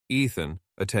Ethan,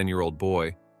 a 10-year-old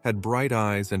boy, had bright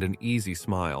eyes and an easy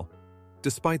smile,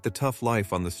 despite the tough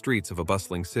life on the streets of a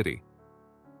bustling city.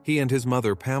 He and his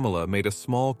mother, Pamela, made a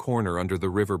small corner under the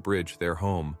river bridge their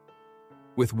home.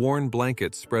 With worn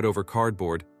blankets spread over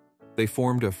cardboard, they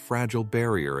formed a fragile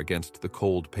barrier against the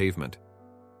cold pavement.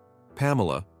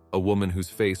 Pamela, a woman whose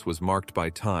face was marked by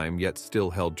time yet still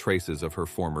held traces of her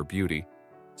former beauty,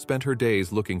 spent her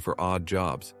days looking for odd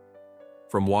jobs.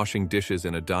 From washing dishes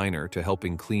in a diner to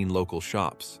helping clean local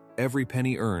shops, every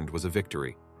penny earned was a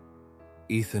victory.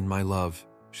 "Ethan, my love,"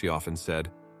 she often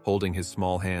said, holding his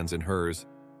small hands in hers,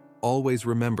 "always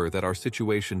remember that our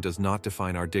situation does not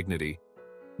define our dignity.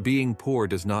 Being poor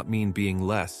does not mean being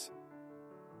less."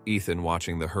 Ethan,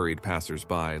 watching the hurried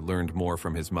passers-by, learned more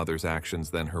from his mother's actions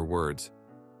than her words.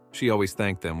 She always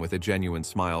thanked them with a genuine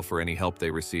smile for any help they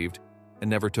received, and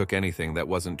never took anything that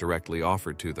wasn't directly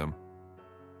offered to them.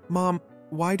 "Mom,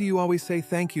 why do you always say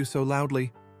thank you so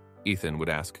loudly?" Ethan would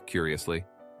ask curiously.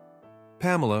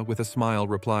 Pamela, with a smile,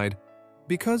 replied,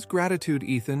 "Because gratitude,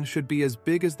 Ethan, should be as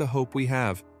big as the hope we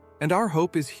have, and our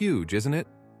hope is huge, isn't it?"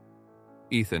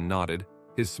 Ethan nodded,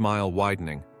 his smile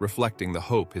widening, reflecting the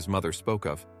hope his mother spoke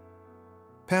of.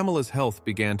 Pamela's health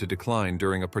began to decline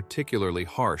during a particularly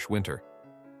harsh winter.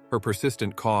 Her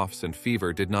persistent coughs and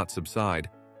fever did not subside,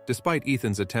 despite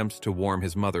Ethan's attempts to warm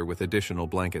his mother with additional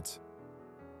blankets.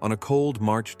 On a cold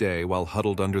March day while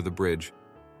huddled under the bridge,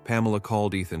 Pamela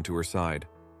called Ethan to her side.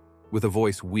 With a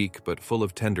voice weak but full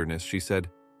of tenderness, she said,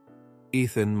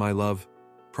 "Ethan, my love,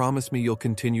 promise me you'll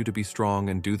continue to be strong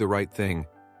and do the right thing,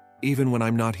 even when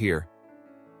I'm not here."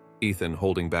 Ethan,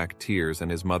 holding back tears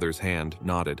and his mother's hand,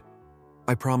 nodded.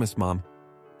 "I promise, Mom.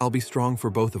 I'll be strong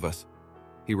for both of us,"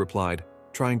 he replied,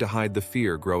 trying to hide the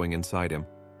fear growing inside him.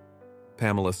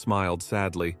 Pamela smiled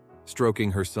sadly,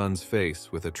 stroking her son's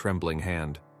face with a trembling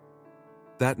hand.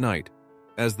 That night,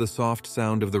 as the soft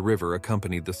sound of the river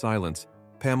accompanied the silence,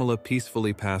 Pamela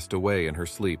peacefully passed away in her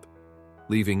sleep,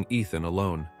 leaving Ethan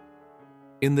alone.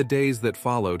 In the days that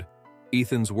followed,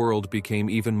 Ethan's world became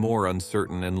even more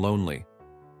uncertain and lonely.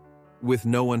 With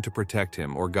no one to protect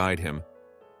him or guide him,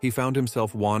 he found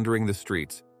himself wandering the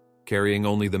streets, carrying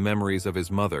only the memories of his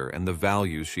mother and the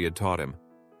values she had taught him.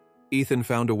 Ethan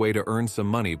found a way to earn some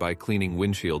money by cleaning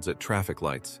windshields at traffic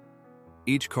lights.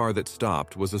 Each car that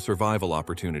stopped was a survival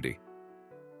opportunity.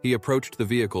 He approached the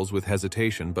vehicles with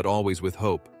hesitation but always with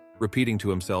hope, repeating to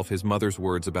himself his mother's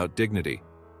words about dignity.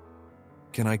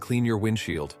 "Can I clean your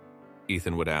windshield?"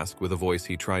 Ethan would ask with a voice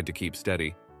he tried to keep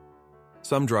steady.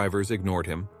 Some drivers ignored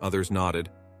him, others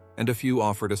nodded, and a few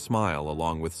offered a smile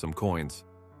along with some coins.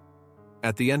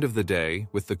 At the end of the day,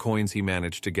 with the coins he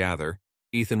managed to gather,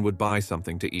 Ethan would buy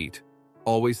something to eat,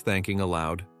 always thanking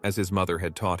aloud, as his mother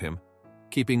had taught him,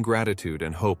 keeping gratitude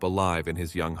and hope alive in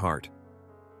his young heart.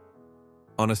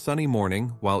 On a sunny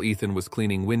morning, while Ethan was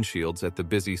cleaning windshields at the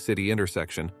busy city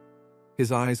intersection,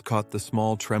 his eyes caught the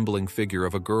small, trembling figure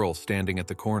of a girl standing at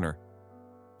the corner.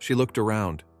 She looked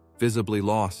around, visibly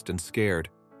lost and scared,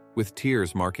 with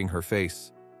tears marking her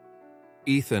face.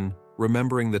 Ethan,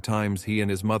 remembering the times he and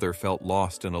his mother felt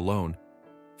lost and alone,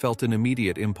 felt an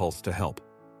immediate impulse to help.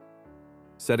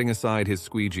 Setting aside his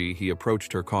squeegee, he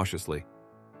approached her cautiously.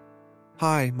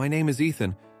 "Hi, my name is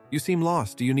Ethan. You seem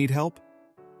lost. Do you need help?"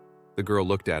 The girl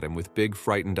looked at him with big,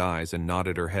 frightened eyes and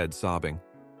nodded her head, sobbing.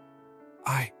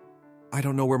 I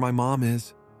don't know where my mom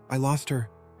is. I lost her,"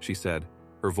 she said,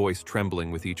 her voice trembling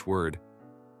with each word.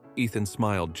 Ethan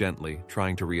smiled gently,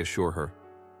 trying to reassure her.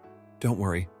 "Don't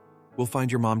worry. We'll find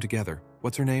your mom together.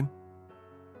 What's her name?"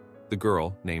 The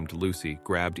girl, named Lucy,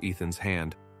 grabbed Ethan's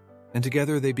hand, and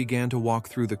together they began to walk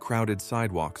through the crowded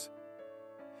sidewalks.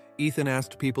 Ethan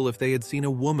asked people if they had seen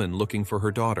a woman looking for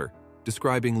her daughter,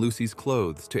 describing Lucy's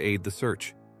clothes to aid the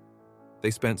search.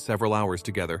 They spent several hours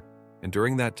together, and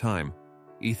during that time,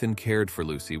 Ethan cared for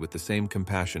Lucy with the same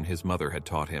compassion his mother had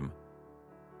taught him.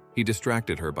 He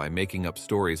distracted her by making up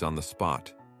stories on the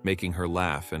spot, making her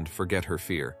laugh and forget her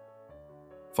fear.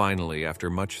 Finally, after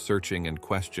much searching and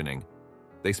questioning,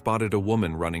 they spotted a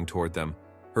woman running toward them,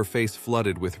 her face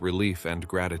flooded with relief and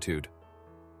gratitude.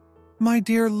 "My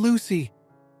dear Lucy!"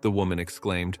 the woman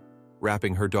exclaimed,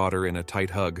 wrapping her daughter in a tight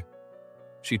hug.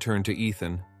 She turned to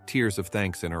Ethan, tears of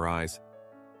thanks in her eyes.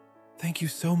 "Thank you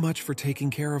so much for taking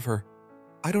care of her.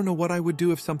 I don't know what I would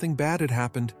do if something bad had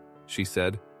happened," she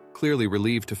said, clearly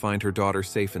relieved to find her daughter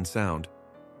safe and sound.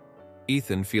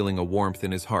 Ethan, feeling a warmth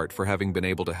in his heart for having been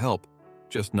able to help,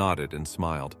 just nodded and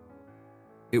smiled.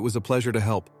 "It was a pleasure to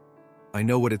help. I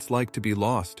know what it's like to be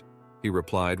lost," he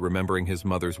replied, remembering his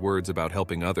mother's words about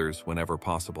helping others whenever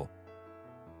possible.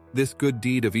 This good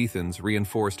deed of Ethan's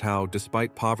reinforced how,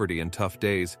 despite poverty and tough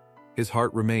days, his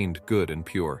heart remained good and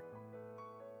pure.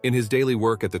 In his daily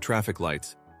work at the traffic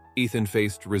lights, Ethan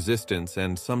faced resistance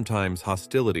and sometimes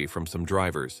hostility from some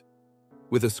drivers.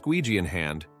 With a squeegee in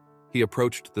hand, he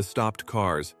approached the stopped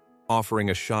cars, offering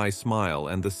a shy smile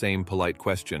and the same polite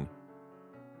question.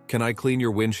 "Can I clean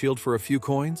your windshield for a few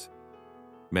coins?"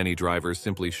 Many drivers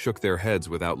simply shook their heads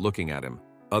without looking at him.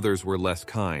 Others were less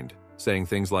kind, saying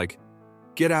things like,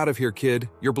 "Get out of here, kid,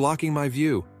 you're blocking my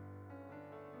view."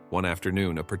 One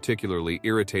afternoon, a particularly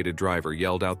irritated driver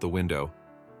yelled out the window,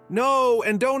 "No,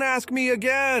 and don't ask me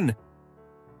again!"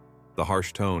 The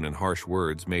harsh tone and harsh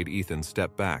words made Ethan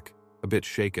step back, a bit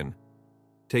shaken.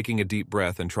 Taking a deep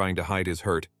breath and trying to hide his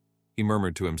hurt, he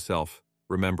murmured to himself,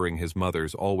 remembering his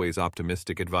mother's always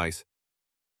optimistic advice,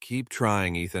 "Keep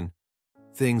trying, Ethan.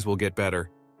 Things will get better."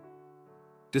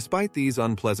 Despite these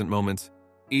unpleasant moments,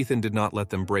 Ethan did not let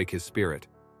them break his spirit.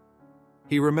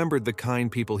 He remembered the kind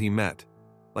people he met,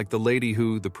 like the lady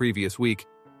who, the previous week,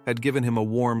 had given him a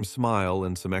warm smile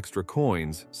and some extra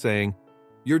coins, saying,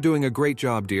 "You're doing a great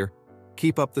job, dear.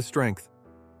 Keep up the strength."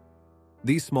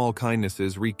 These small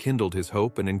kindnesses rekindled his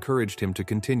hope and encouraged him to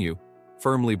continue,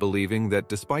 firmly believing that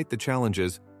despite the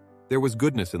challenges, there was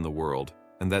goodness in the world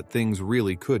and that things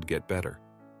really could get better.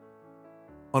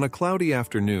 On a cloudy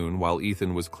afternoon, while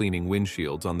Ethan was cleaning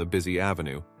windshields on the busy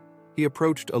avenue, he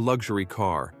approached a luxury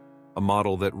car, a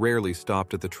model that rarely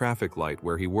stopped at the traffic light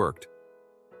where he worked.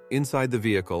 Inside the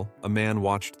vehicle, a man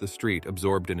watched the street,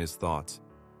 absorbed in his thoughts.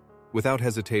 Without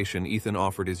hesitation, Ethan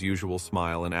offered his usual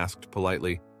smile and asked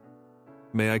politely,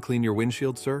 "May I clean your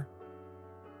windshield, sir?"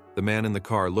 The man in the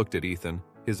car looked at Ethan,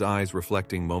 his eyes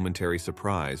reflecting momentary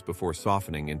surprise before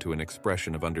softening into an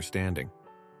expression of understanding.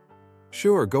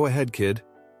 "Sure, go ahead, kid,"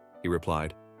 he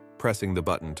replied, pressing the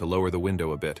button to lower the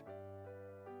window a bit.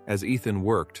 As Ethan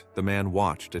worked, the man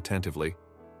watched attentively.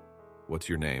 "What's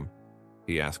your name?"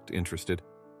 he asked, interested.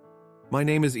 "My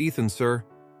name is Ethan, sir,"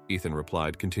 Ethan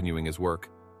replied, continuing his work.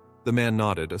 The man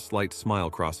nodded, a slight smile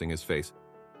crossing his face.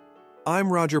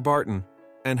 "I'm Roger Barton,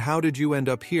 and how did you end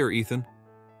up here, Ethan?"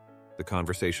 The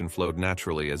conversation flowed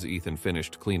naturally as Ethan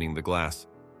finished cleaning the glass.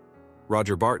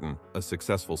 Roger Barton, a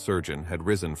successful surgeon, had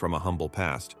risen from a humble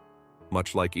past,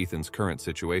 much like Ethan's current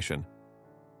situation.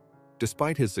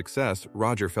 Despite his success,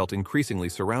 Roger felt increasingly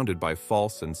surrounded by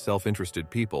false and self-interested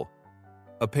people,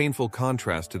 a painful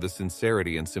contrast to the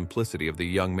sincerity and simplicity of the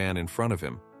young man in front of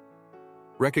him.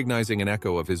 Recognizing an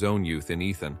echo of his own youth in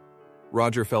Ethan,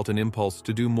 Roger felt an impulse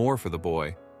to do more for the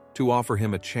boy, to offer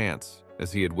him a chance,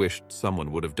 as he had wished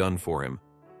someone would have done for him.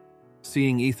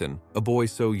 Seeing Ethan, a boy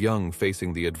so young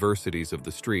facing the adversities of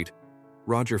the street,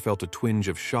 Roger felt a twinge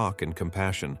of shock and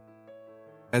compassion.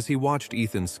 As he watched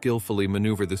Ethan skillfully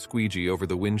maneuver the squeegee over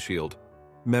the windshield,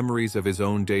 memories of his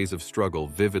own days of struggle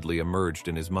vividly emerged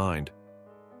in his mind.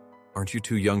 "Aren't you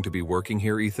too young to be working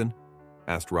here, Ethan?"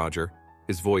 asked Roger,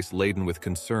 his voice laden with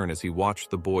concern as he watched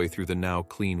the boy through the now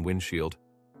clean windshield.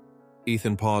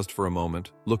 Ethan paused for a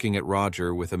moment, looking at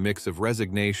Roger with a mix of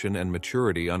resignation and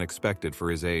maturity unexpected for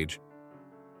his age.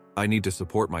 "I need to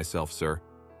support myself, sir.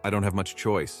 I don't have much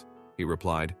choice," he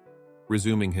replied,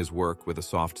 resuming his work with a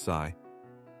soft sigh.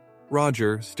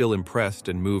 Roger, still impressed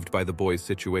and moved by the boy's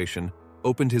situation,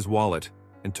 opened his wallet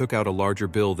and took out a larger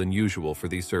bill than usual for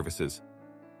these services.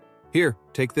 "Here,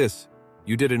 take this.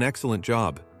 You did an excellent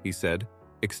job," he said,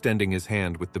 extending his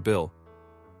hand with the bill.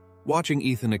 Watching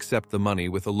Ethan accept the money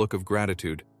with a look of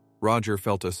gratitude, Roger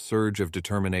felt a surge of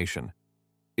determination.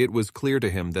 It was clear to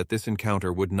him that this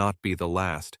encounter would not be the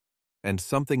last, and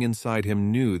something inside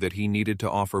him knew that he needed to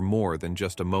offer more than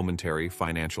just a momentary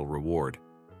financial reward.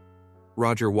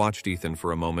 Roger watched Ethan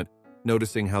for a moment,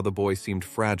 noticing how the boy seemed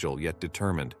fragile yet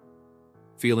determined.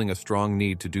 Feeling a strong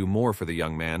need to do more for the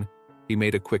young man, he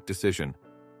made a quick decision.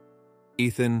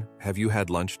 "Ethan, have you had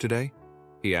lunch today?"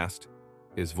 he asked,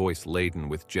 his voice laden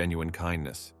with genuine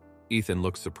kindness. Ethan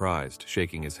looked surprised,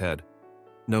 shaking his head.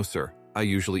 "No, sir. I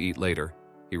usually eat later,"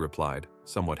 he replied,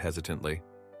 somewhat hesitantly.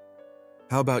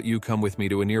 "How about you come with me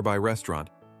to a nearby restaurant?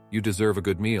 You deserve a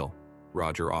good meal,"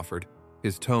 Roger offered,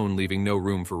 his tone leaving no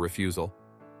room for refusal.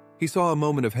 He saw a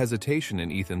moment of hesitation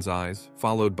in Ethan's eyes,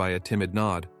 followed by a timid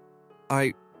nod.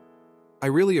 I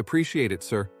really appreciate it,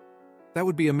 sir." "That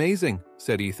would be amazing,"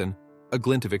 said Ethan, a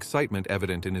glint of excitement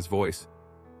evident in his voice.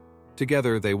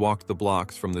 Together, they walked the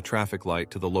blocks from the traffic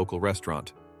light to the local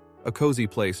restaurant, a cozy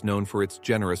place known for its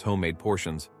generous homemade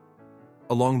portions.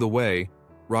 Along the way,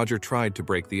 Roger tried to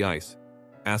break the ice,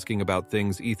 asking about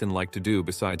things Ethan liked to do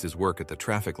besides his work at the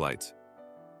traffic lights.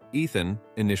 Ethan,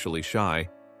 initially shy,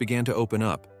 began to open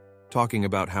up, talking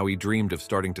about how he dreamed of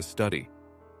starting to study.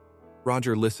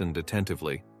 Roger listened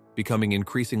attentively, becoming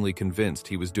increasingly convinced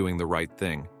he was doing the right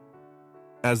thing.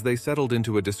 As they settled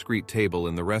into a discreet table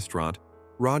in the restaurant,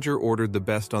 Roger ordered the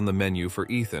best on the menu for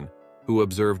Ethan, who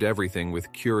observed everything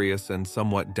with curious and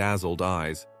somewhat dazzled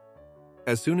eyes.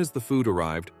 As soon as the food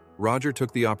arrived, Roger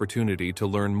took the opportunity to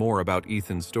learn more about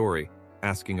Ethan's story,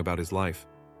 asking about his life.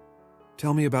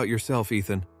 "Tell me about yourself,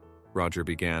 Ethan," Roger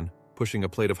began, pushing a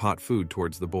plate of hot food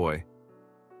towards the boy.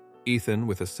 Ethan,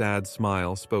 with a sad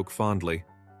smile, spoke fondly.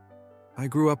 "I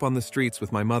grew up on the streets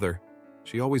with my mother.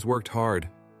 She always worked hard,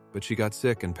 but she got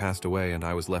sick and passed away, and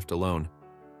I was left alone.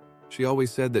 She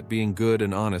always said that being good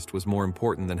and honest was more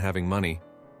important than having money.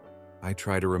 I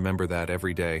try to remember that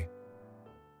every day."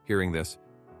 Hearing this,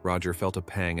 Roger felt a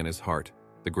pang in his heart,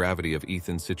 the gravity of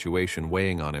Ethan's situation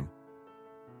weighing on him.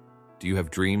 "Do you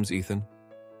have dreams, Ethan?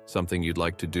 Something you'd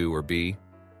like to do or be?"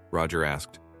 Roger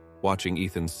asked, watching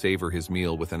Ethan savor his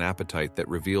meal with an appetite that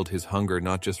revealed his hunger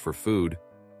not just for food,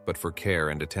 but for care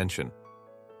and attention.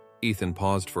 Ethan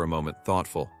paused for a moment,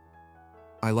 thoughtful.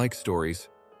 "I like stories.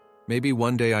 Maybe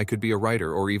one day I could be a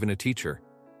writer or even a teacher,"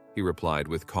 he replied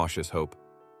with cautious hope.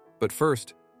 "But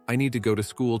first, I need to go to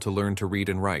school to learn to read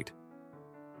and write."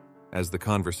 As the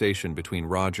conversation between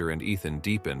Roger and Ethan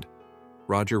deepened,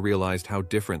 Roger realized how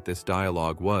different this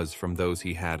dialogue was from those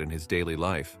he had in his daily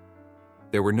life.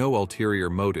 There were no ulterior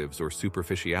motives or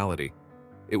superficiality.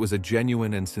 It was a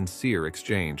genuine and sincere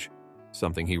exchange,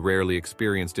 something he rarely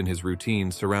experienced in his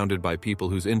routine surrounded by people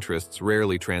whose interests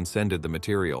rarely transcended the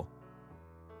material.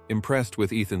 Impressed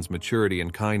with Ethan's maturity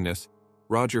and kindness,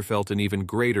 Roger felt an even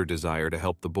greater desire to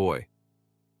help the boy.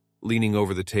 Leaning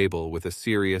over the table with a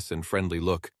serious and friendly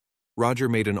look, Roger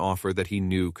made an offer that he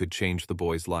knew could change the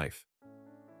boy's life.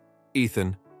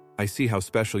 "Ethan, I see how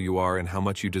special you are and how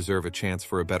much you deserve a chance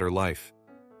for a better life.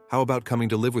 How about coming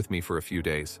to live with me for a few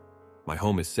days? My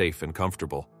home is safe and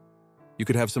comfortable. You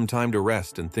could have some time to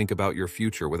rest and think about your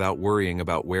future without worrying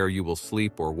about where you will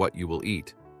sleep or what you will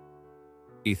eat."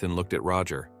 Ethan looked at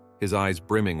Roger, his eyes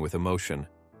brimming with emotion.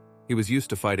 He was used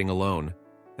to fighting alone,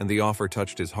 and the offer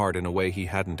touched his heart in a way he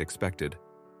hadn't expected.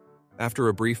 After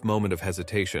a brief moment of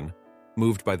hesitation,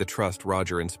 moved by the trust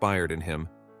Roger inspired in him,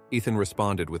 Ethan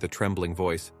responded with a trembling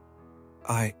voice.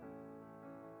 I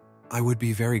would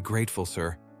be very grateful,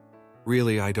 sir.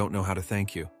 Really, I don't know how to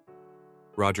thank you."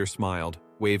 Roger smiled,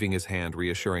 waving his hand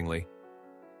reassuringly.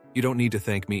 "You don't need to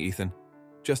thank me, Ethan.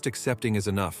 Just accepting is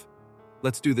enough.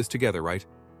 Let's do this together, right?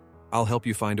 I'll help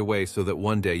you find a way so that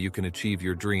one day you can achieve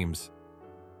your dreams."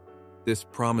 This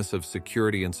promise of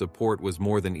security and support was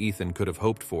more than Ethan could have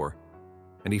hoped for,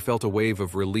 and he felt a wave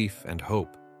of relief and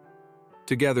hope.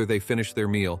 Together they finished their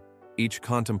meal, each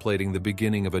contemplating the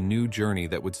beginning of a new journey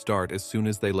that would start as soon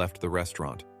as they left the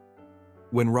restaurant.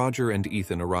 When Roger and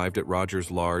Ethan arrived at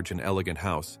Roger's large and elegant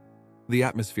house, the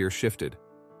atmosphere shifted.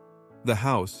 The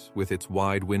house, with its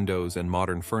wide windows and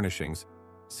modern furnishings,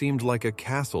 seemed like a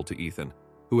castle to Ethan,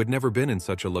 who had never been in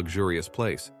such a luxurious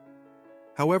place.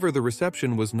 However, the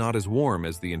reception was not as warm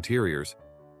as the interiors.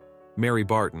 Mary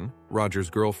Barton, Roger's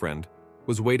girlfriend,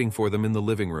 was waiting for them in the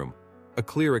living room, a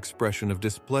clear expression of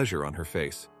displeasure on her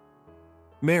face.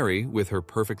 Mary, with her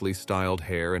perfectly styled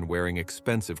hair and wearing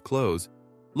expensive clothes,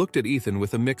 looked at Ethan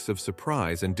with a mix of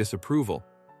surprise and disapproval.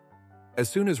 As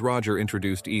soon as Roger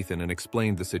introduced Ethan and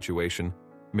explained the situation,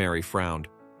 Mary frowned.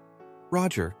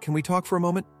 "Roger, can we talk for a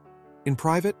moment? In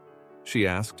private?" she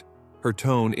asked, her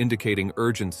tone indicating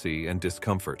urgency and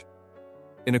discomfort.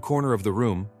 In a corner of the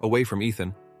room, away from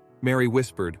Ethan, Mary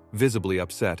whispered, visibly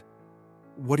upset.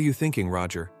 "What are you thinking,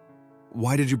 Roger?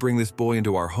 Why did you bring this boy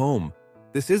into our home?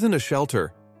 This isn't a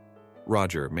shelter."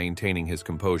 Roger, maintaining his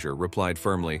composure, replied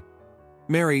firmly,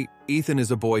 "Mary, Ethan is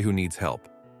a boy who needs help.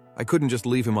 I couldn't just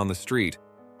leave him on the street.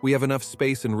 We have enough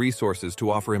space and resources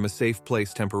to offer him a safe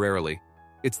place temporarily.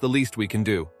 It's the least we can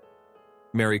do."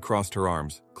 Mary crossed her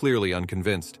arms, clearly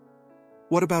unconvinced.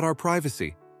 "What about our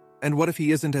privacy? And what if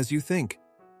he isn't as you think?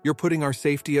 You're putting our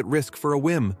safety at risk for a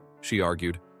whim," she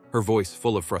argued, her voice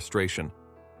full of frustration.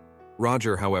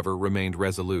 Roger, however, remained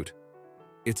resolute.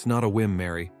 "It's not a whim,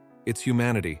 Mary. It's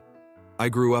humanity. I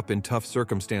grew up in tough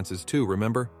circumstances too,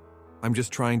 remember? I'm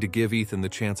just trying to give Ethan the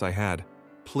chance I had.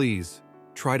 Please,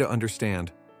 try to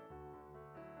understand."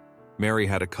 Mary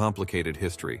had a complicated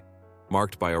history,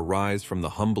 marked by a rise from the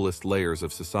humblest layers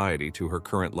of society to her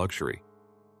current luxury.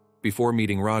 Before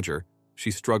meeting Roger,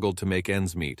 she struggled to make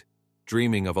ends meet,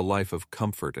 dreaming of a life of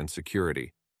comfort and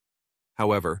security.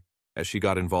 However, as she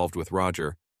got involved with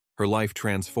Roger, her life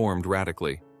transformed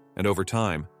radically, and over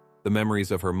time, the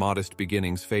memories of her modest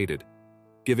beginnings faded,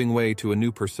 giving way to a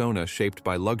new persona shaped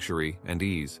by luxury and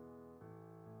ease.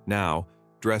 Now,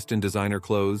 dressed in designer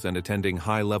clothes and attending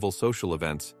high-level social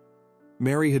events,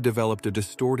 Mary had developed a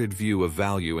distorted view of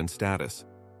value and status.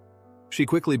 She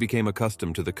quickly became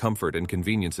accustomed to the comfort and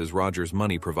conveniences Roger's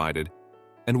money provided,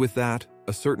 And with that,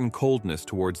 a certain coldness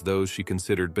towards those she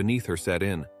considered beneath her set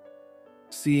in.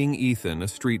 Seeing Ethan, a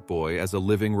street boy, as a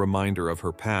living reminder of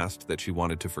her past that she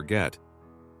wanted to forget,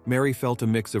 Mary felt a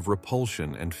mix of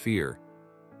repulsion and fear.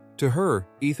 To her,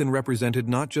 Ethan represented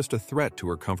not just a threat to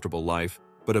her comfortable life,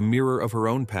 but a mirror of her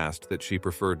own past that she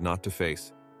preferred not to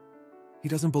face. "He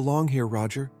doesn't belong here,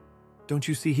 Roger. Don't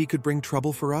you see he could bring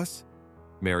trouble for us?"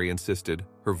 Mary insisted,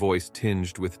 her voice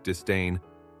tinged with disdain.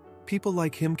 "People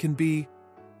like him can be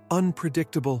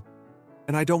unpredictable,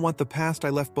 and I don't want the past I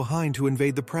left behind to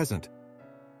invade the present."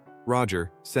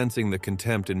 Roger, sensing the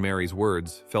contempt in Mary's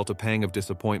words, felt a pang of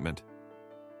disappointment.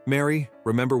 "Mary,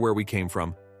 remember where we came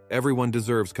from. Everyone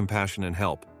deserves compassion and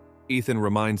help. Ethan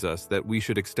reminds us that we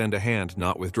should extend a hand,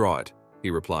 not withdraw it," he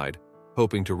replied,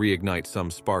 hoping to reignite some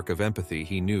spark of empathy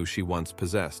he knew she once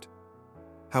possessed.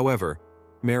 However,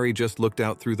 Mary just looked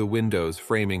out through the windows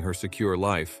framing her secure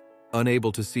life,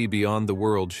 unable to see beyond the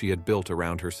world she had built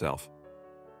around herself.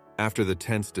 After the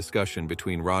tense discussion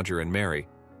between Roger and Mary,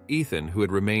 Ethan, who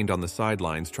had remained on the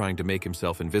sidelines trying to make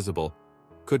himself invisible,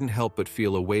 couldn't help but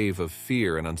feel a wave of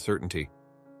fear and uncertainty.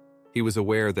 He was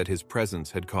aware that his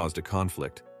presence had caused a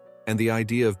conflict, and the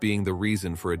idea of being the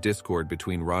reason for a discord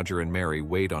between Roger and Mary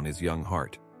weighed on his young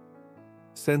heart.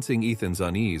 Sensing Ethan's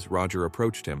unease, Roger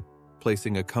approached him,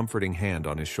 placing a comforting hand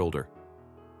on his shoulder.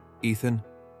 "Ethan,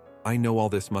 I know all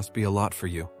this must be a lot for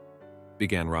you,"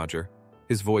 began Roger,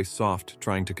 his voice soft,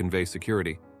 trying to convey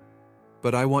security.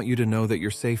 "But I want you to know that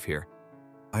you're safe here.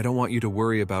 I don't want you to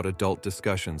worry about adult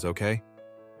discussions, okay?"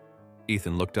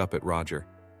 Ethan looked up at Roger,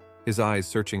 his eyes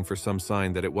searching for some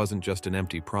sign that it wasn't just an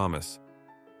empty promise.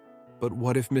 "But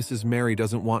what if Mrs. Mary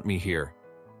doesn't want me here?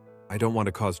 I don't want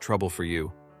to cause trouble for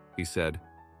you," he said,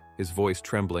 his voice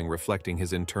trembling, reflecting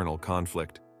his internal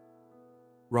conflict.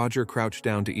 Roger crouched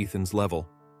down to Ethan's level,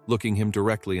 looking him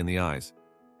directly in the eyes.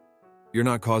 "You're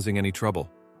not causing any trouble.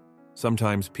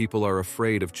 Sometimes people are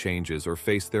afraid of changes or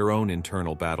face their own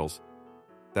internal battles.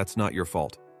 That's not your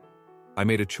fault. I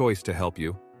made a choice to help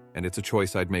you, and it's a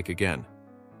choice I'd make again.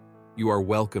 You are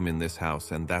welcome in this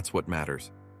house, and that's what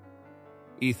matters."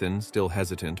 Ethan, still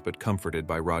hesitant but comforted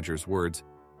by Roger's words,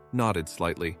 nodded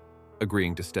slightly,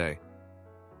 agreeing to stay.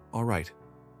 "All right,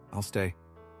 I'll stay.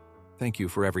 Thank you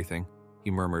for everything,"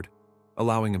 he murmured,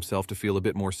 allowing himself to feel a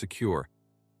bit more secure,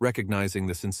 recognizing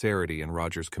the sincerity in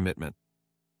Roger's commitment.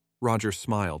 Roger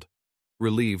smiled,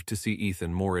 relieved to see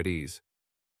Ethan more at ease.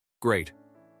 "Great.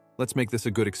 Let's make this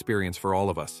a good experience for all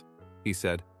of us," he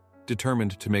said,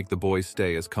 determined to make the boys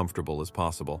stay as comfortable as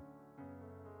possible.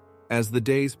 As the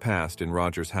days passed in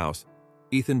Roger's house,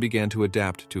 Ethan began to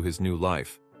adapt to his new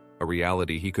life, a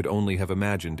reality he could only have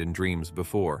imagined in dreams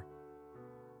before.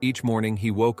 Each morning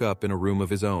he woke up in a room of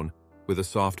his own, with a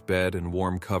soft bed and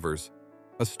warm covers,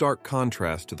 a stark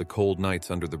contrast to the cold nights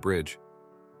under the bridge.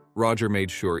 Roger made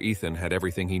sure Ethan had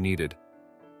everything he needed.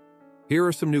 "Here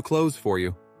are some new clothes for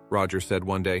you," Roger said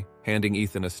one day, handing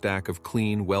Ethan a stack of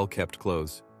clean, well-kept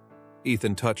clothes.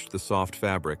 Ethan touched the soft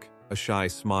fabric, a shy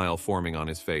smile forming on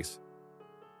his face.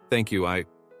 "Thank you,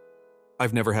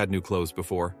 I've never had new clothes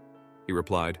before," he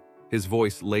replied, his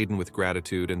voice laden with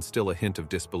gratitude and still a hint of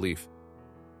disbelief.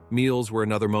 Meals were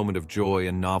another moment of joy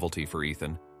and novelty for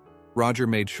Ethan. Roger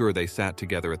made sure they sat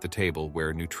together at the table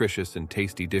where nutritious and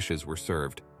tasty dishes were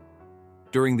served.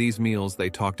 During these meals, they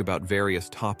talked about various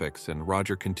topics, and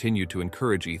Roger continued to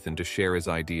encourage Ethan to share his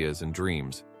ideas and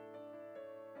dreams.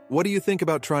 "What do you think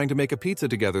about trying to make a pizza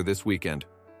together this weekend?"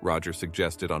 Roger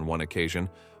suggested on one occasion,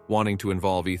 wanting to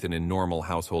involve Ethan in normal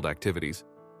household activities.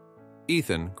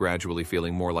 Ethan, gradually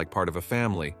feeling more like part of a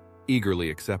family, eagerly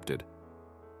accepted.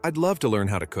 "I'd love to learn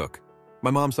how to cook.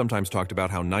 My mom sometimes talked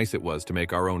about how nice it was to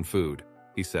make our own food,"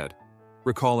 he said,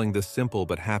 recalling the simple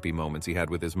but happy moments he had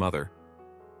with his mother.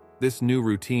 This new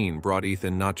routine brought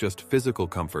Ethan not just physical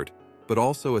comfort, but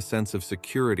also a sense of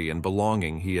security and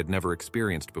belonging he had never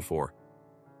experienced before.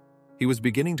 He was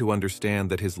beginning to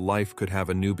understand that his life could have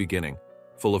a new beginning,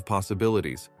 full of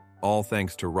possibilities, all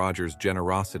thanks to Roger's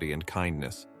generosity and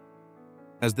kindness.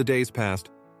 As the days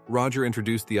passed, Roger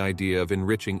introduced the idea of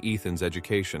enriching Ethan's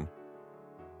education.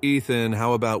 "Ethan,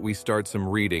 how about we start some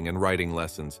reading and writing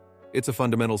lessons? It's a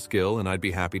fundamental skill, and I'd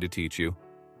be happy to teach you,"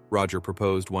 Roger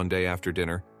proposed one day after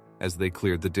dinner, as they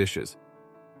cleared the dishes.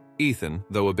 Ethan,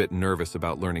 though a bit nervous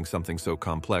about learning something so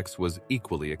complex, was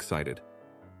equally excited.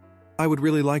 "I would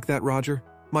really like that, Roger.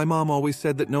 My mom always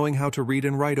said that knowing how to read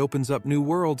and write opens up new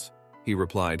worlds," he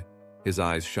replied, his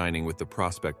eyes shining with the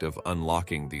prospect of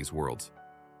unlocking these worlds.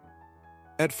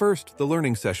 At first, the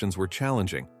learning sessions were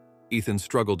challenging. Ethan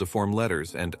struggled to form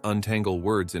letters and untangle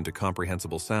words into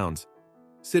comprehensible sounds.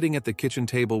 Sitting at the kitchen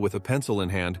table with a pencil in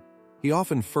hand, he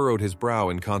often furrowed his brow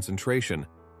in concentration,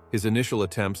 his initial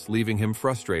attempts leaving him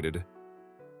frustrated.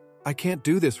 "I can't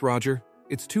do this, Roger.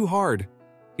 It's too hard,"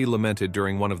 he lamented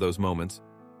during one of those moments.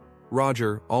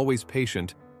 Roger, always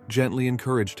patient, gently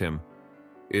encouraged him.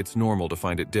 "It's normal to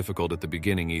find it difficult at the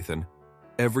beginning, Ethan.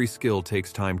 Every skill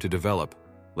takes time to develop.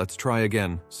 Let's try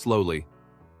again, slowly,"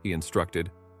 he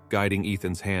instructed, guiding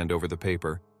Ethan's hand over the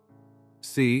paper.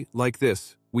 "See, like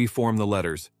this, we form the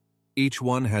letters. Each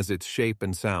one has its shape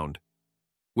and sound.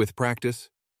 With practice,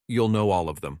 you'll know all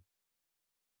of them."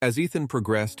 As Ethan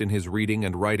progressed in his reading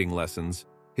and writing lessons,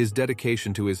 his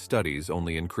dedication to his studies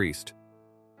only increased.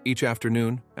 Each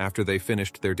afternoon, after they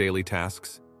finished their daily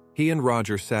tasks, he and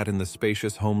Roger sat in the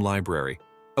spacious home library,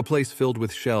 a place filled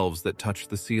with shelves that touched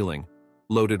the ceiling,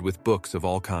 loaded with books of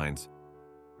all kinds.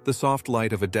 The soft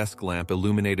light of a desk lamp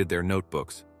illuminated their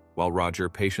notebooks, while Roger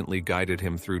patiently guided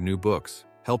him through new books,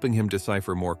 helping him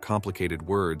decipher more complicated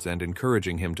words and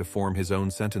encouraging him to form his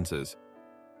own sentences.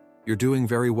 "You're doing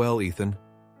very well, Ethan,"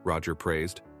 Roger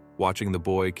praised, watching the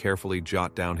boy carefully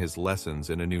jot down his lessons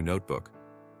in a new notebook.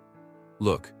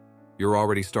 "Look, you're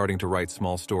already starting to write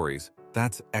small stories.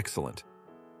 That's excellent."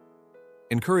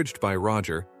 Encouraged by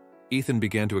Roger, Ethan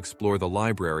began to explore the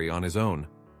library on his own.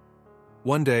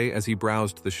 One day, as he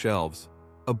browsed the shelves,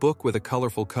 a book with a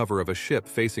colorful cover of a ship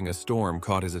facing a storm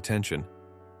caught his attention.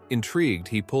 Intrigued,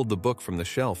 he pulled the book from the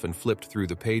shelf and flipped through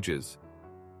the pages.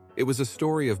 It was a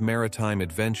story of maritime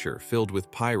adventure filled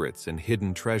with pirates and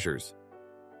hidden treasures.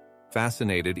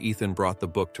 Fascinated, Ethan brought the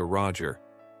book to Roger.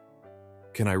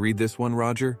 "Can I read this one,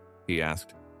 Roger?" he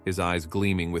asked, his eyes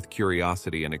gleaming with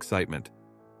curiosity and excitement.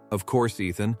 "Of course,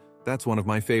 Ethan. That's one of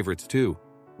my favorites too,"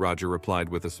 Roger replied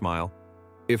with a smile.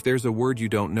 "If there's a word you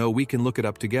don't know, we can look it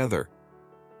up together."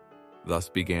 Thus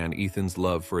began Ethan's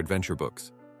love for adventure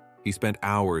books. He spent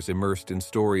hours immersed in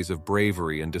stories of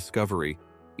bravery and discovery,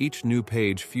 each new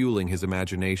page fueling his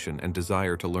imagination and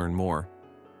desire to learn more.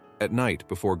 At night,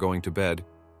 before going to bed,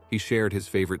 he shared his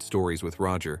favorite stories with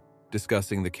Roger,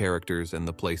 discussing the characters and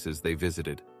the places they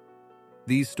visited.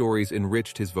 These stories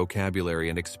enriched his vocabulary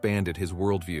and expanded his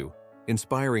worldview,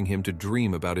 inspiring him to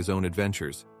dream about his own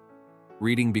adventures.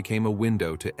 Reading became a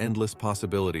window to endless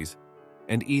possibilities,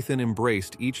 and Ethan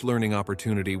embraced each learning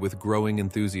opportunity with growing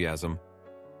enthusiasm.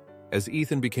 As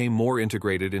Ethan became more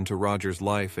integrated into Roger's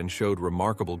life and showed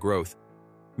remarkable growth,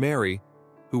 Mary,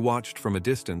 who watched from a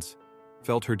distance,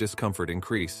 felt her discomfort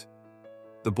increase.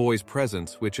 The boy's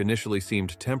presence, which initially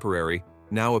seemed temporary,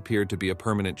 now appeared to be a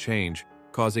permanent change,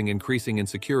 causing increasing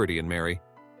insecurity in Mary.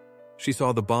 She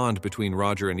saw the bond between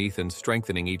Roger and Ethan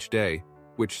strengthening each day,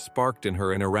 which sparked in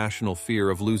her an irrational fear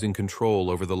of losing control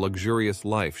over the luxurious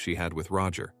life she had with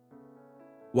Roger.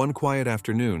 One quiet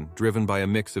afternoon, driven by a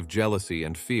mix of jealousy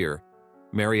and fear,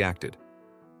 Mary acted.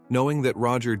 Knowing that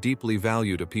Roger deeply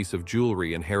valued a piece of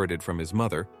jewelry inherited from his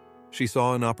mother, she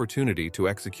saw an opportunity to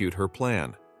execute her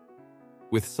plan.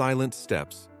 With silent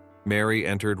steps, Mary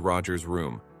entered Roger's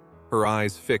room, her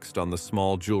eyes fixed on the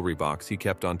small jewelry box he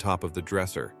kept on top of the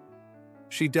dresser.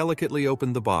 She delicately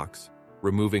opened the box,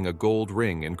 removing a gold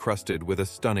ring encrusted with a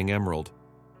stunning emerald.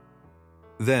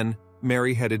 Then,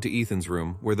 Mary headed to Ethan's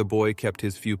room, where the boy kept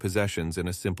his few possessions in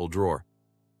a simple drawer.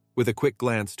 With a quick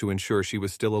glance to ensure she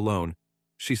was still alone,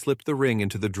 she slipped the ring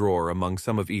into the drawer among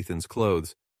some of Ethan's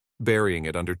clothes, burying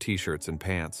it under t-shirts and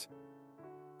pants.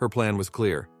 Her plan was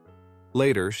clear.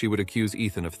 Later, she would accuse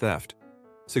Ethan of theft,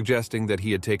 suggesting that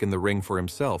he had taken the ring for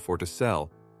himself or to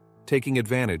sell, taking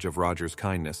advantage of Roger's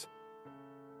kindness.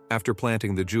 After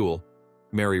planting the jewel,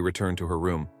 Mary returned to her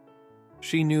room.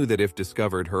 She knew that if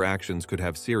discovered, her actions could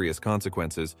have serious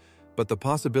consequences, but the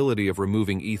possibility of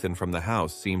removing Ethan from the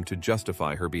house seemed to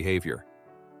justify her behavior.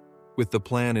 With the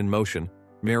plan in motion,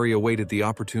 Mary awaited the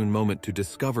opportune moment to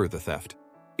discover the theft,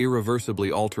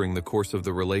 irreversibly altering the course of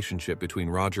the relationship between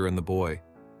Roger and the boy.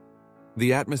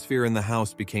 The atmosphere in the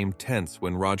house became tense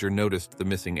when Roger noticed the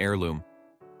missing heirloom.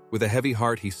 With a heavy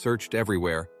heart, he searched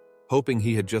everywhere, hoping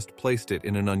he had just placed it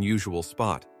in an unusual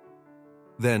spot.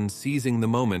 Then, seizing the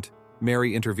moment,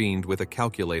 Mary intervened with a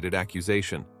calculated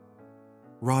accusation.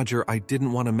 "Roger, I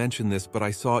didn't want to mention this, but I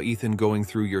saw Ethan going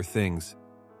through your things.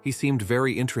 He seemed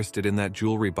very interested in that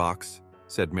jewelry box,"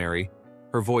 said Mary,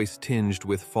 her voice tinged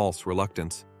with false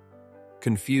reluctance.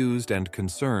 Confused and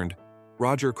concerned,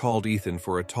 Roger called Ethan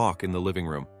for a talk in the living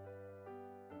room.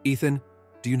 "Ethan,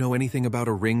 do you know anything about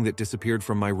a ring that disappeared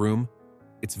from my room?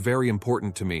 It's very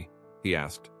important to me," he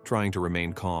asked, trying to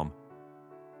remain calm.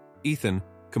 Ethan,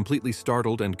 completely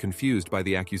startled and confused by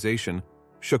the accusation,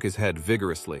 shook his head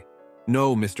vigorously.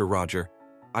 "No, Mr. Roger.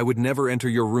 I would never enter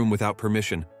your room without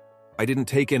permission. I didn't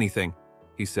take anything,"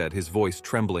 he said, his voice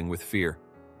trembling with fear.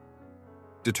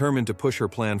 Determined to push her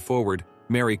plan forward,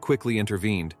 Mary quickly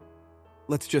intervened.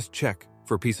 "Let's just check.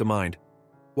 For peace of mind,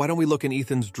 why don't we look in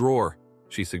Ethan's drawer,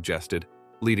 she suggested,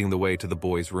 leading the way to the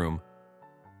boy's room.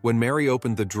 When Mary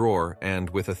opened the drawer and,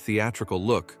 with a theatrical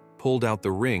look, pulled out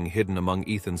the ring hidden among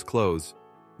Ethan's clothes,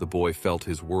 the boy felt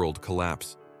his world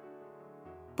collapse.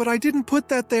 "But I didn't put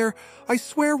that there! I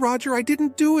swear, Roger, I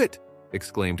didn't do it!"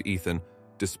 exclaimed Ethan,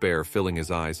 despair filling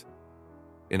his eyes.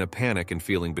 In a panic and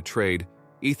feeling betrayed,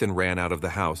 Ethan ran out of the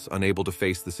house, unable to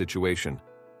face the situation.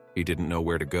 He didn't know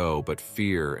where to go, but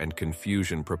fear and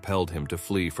confusion propelled him to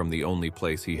flee from the only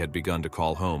place he had begun to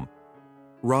call home.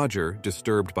 Roger,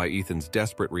 disturbed by Ethan's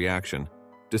desperate reaction,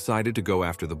 decided to go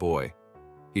after the boy.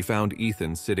 He found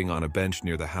Ethan sitting on a bench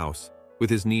near the house, with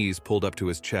his knees pulled up to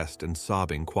his chest and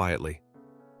sobbing quietly.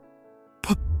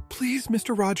 "Please,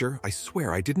 Mr. Roger, I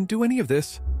swear I didn't do any of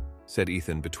this," said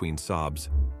Ethan between sobs,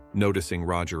 noticing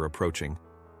Roger approaching.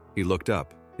 He looked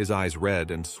up, his eyes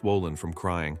red and swollen from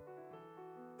crying.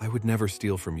 "I would never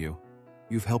steal from you.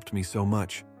 You've helped me so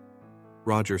much."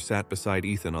 Roger sat beside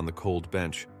Ethan on the cold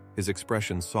bench, his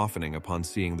expression softening upon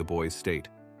seeing the boy's state.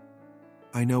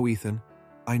 "I know, Ethan.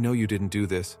 I know you didn't do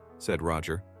this," said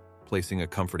Roger, placing a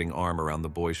comforting arm around the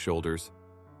boy's shoulders.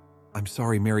 "I'm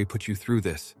sorry Mary put you through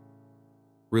this."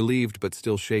 Relieved but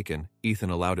still shaken, Ethan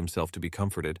allowed himself to be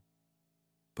comforted.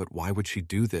 "But why would she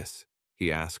do this?" he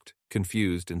asked,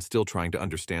 confused and still trying to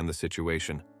understand the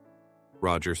situation.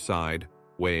 Roger sighed,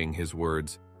 weighing his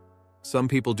words. "Some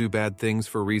people do bad things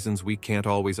for reasons we can't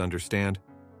always understand.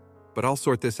 But I'll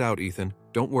sort this out, Ethan.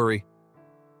 Don't worry."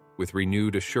 With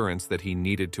renewed assurance that he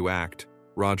needed to act,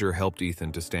 Roger helped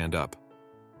Ethan to stand up.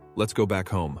 "Let's go back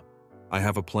home. I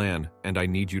have a plan, and I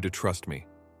need you to trust me,"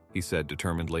 he said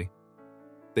determinedly.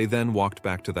 They then walked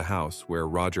back to the house, where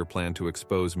Roger planned to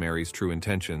expose Mary's true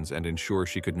intentions and ensure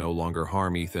she could no longer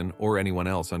harm Ethan or anyone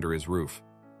else under his roof.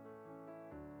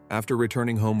 After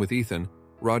returning home with Ethan,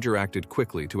 Roger acted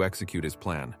quickly to execute his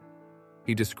plan.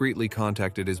 He discreetly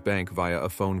contacted his bank via a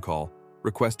phone call,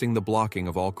 requesting the blocking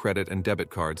of all credit and debit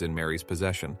cards in Mary's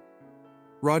possession.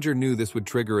 Roger knew this would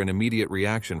trigger an immediate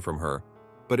reaction from her,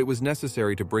 but it was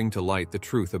necessary to bring to light the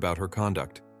truth about her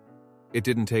conduct. It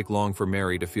didn't take long for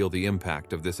Mary to feel the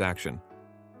impact of this action.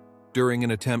 During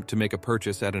an attempt to make a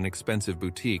purchase at an expensive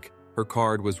boutique, her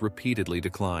card was repeatedly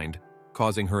declined,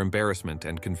 causing her embarrassment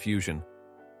and confusion.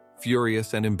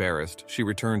 Furious and embarrassed, she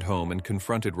returned home and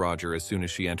confronted Roger as soon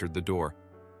as she entered the door.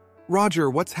 "Roger,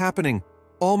 what's happening?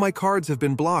 All my cards have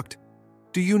been blocked.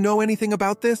 Do you know anything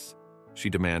about this?" she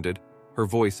demanded, her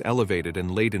voice elevated and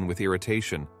laden with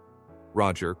irritation.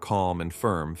 Roger, calm and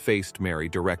firm, faced Mary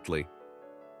directly.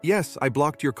 "Yes, I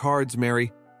blocked your cards,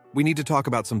 Mary. We need to talk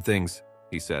about some things,"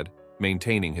 he said,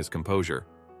 maintaining his composure.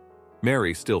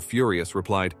 Mary, still furious,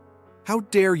 replied, "How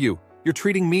dare you? You're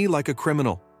treating me like a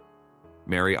criminal."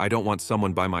 "Mary, I don't want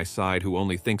someone by my side who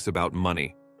only thinks about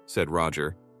money," said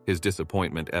Roger, his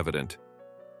disappointment evident.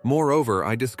 "Moreover,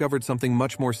 I discovered something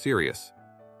much more serious.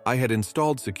 I had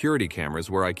installed security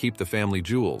cameras where I keep the family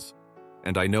jewels,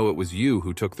 and I know it was you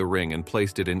who took the ring and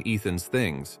placed it in Ethan's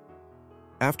things."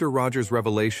 After Roger's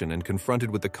revelation and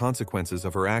confronted with the consequences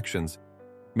of her actions,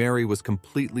 Mary was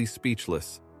completely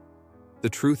speechless. The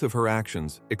truth of her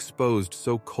actions, exposed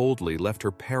so coldly, left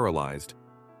her paralyzed.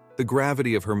 The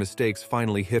gravity of her mistakes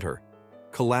finally hit her,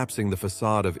 collapsing the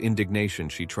facade of indignation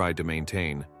she tried to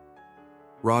maintain.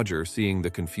 Roger, seeing the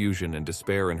confusion and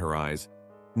despair in her eyes,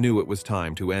 knew it was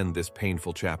time to end this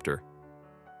painful chapter.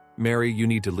 "Mary, you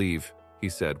need to leave," he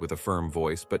said with a firm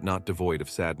voice but not devoid of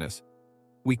sadness.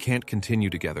 "We can't continue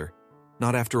together,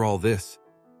 not after all this."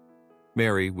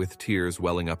 Mary, with tears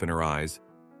welling up in her eyes,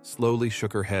 slowly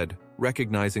shook her head,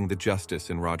 recognizing the justice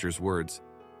in Roger's words.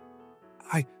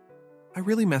 I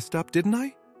really messed up, didn't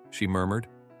I?" she murmured,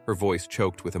 her voice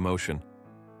choked with emotion.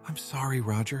 "I'm sorry,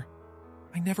 Roger.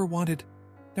 I never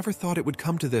thought it would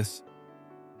come to this."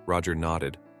 Roger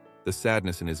nodded, the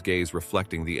sadness in his gaze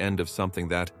reflecting the end of something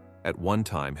that, at one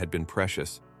time, had been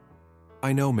precious.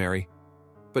 "I know, Mary.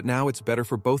 But now it's better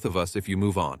for both of us if you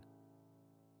move on."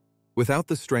 Without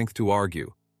the strength to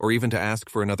argue, or even to ask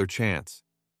for another chance,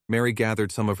 Mary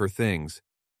gathered some of her things,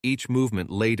 each movement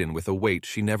laden with a weight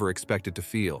she never expected to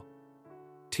feel.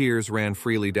 Tears ran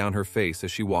freely down her face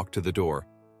as she walked to the door,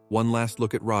 one last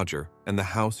look at Roger and the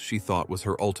house she thought was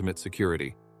her ultimate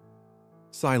security.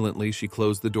 Silently, she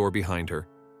closed the door behind her,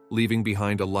 leaving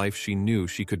behind a life she knew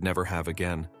she could never have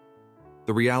again.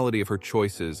 The reality of her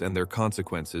choices and their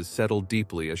consequences settled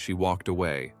deeply as she walked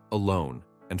away, alone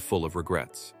and full of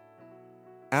regrets.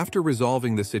 After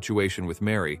resolving the situation with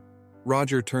Mary,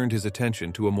 Roger turned his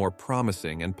attention to a more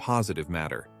promising and positive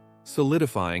matter,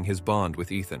 solidifying his bond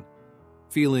with Ethan.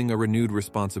 Feeling a renewed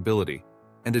responsibility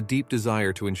and a deep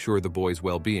desire to ensure the boy's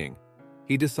well-being,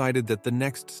 he decided that the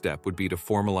next step would be to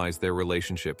formalize their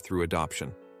relationship through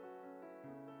adoption.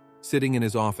 Sitting in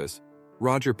his office,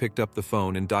 Roger picked up the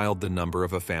phone and dialed the number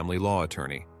of a family law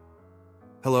attorney.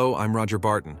 "Hello, I'm Roger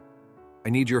Barton. I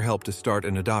need your help to start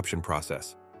an adoption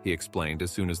process," he explained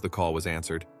as soon as the call was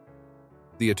answered.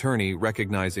 The attorney,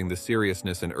 recognizing the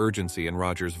seriousness and urgency in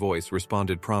Roger's voice,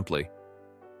 responded promptly.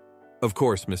 "Of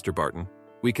course, Mr. Barton.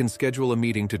 We can schedule a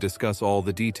meeting to discuss all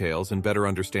the details and better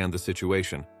understand the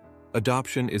situation.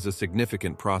 Adoption is a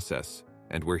significant process,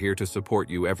 and we're here to support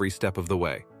you every step of the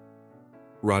way."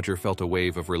 Roger felt a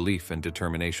wave of relief and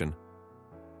determination.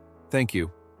 "Thank you.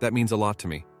 That means a lot to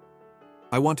me.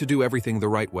 I want to do everything the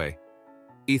right way.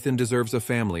 Ethan deserves a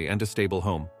family and a stable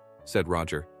home," said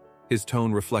Roger, his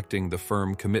tone reflecting the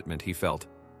firm commitment he felt.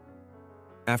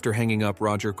 After hanging up,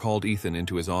 Roger called Ethan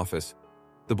into his office.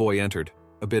 The boy entered,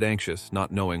 a bit anxious,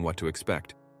 not knowing what to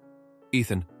expect.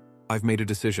 "Ethan, I've made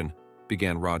a decision,"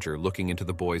 began Roger, looking into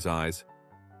the boy's eyes.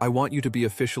 "I want you to be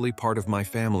officially part of my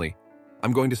family.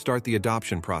 I'm going to start the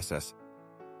adoption process.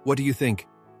 What do you think?"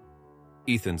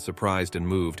 Ethan, surprised and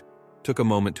moved, took a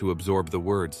moment to absorb the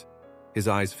words. His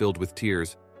eyes filled with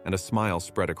tears, and a smile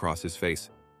spread across his face.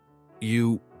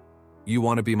 You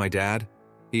want to be my dad?"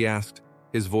 he asked,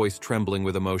 his voice trembling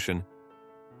with emotion.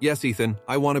 "Yes, Ethan,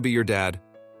 I want to be your dad,"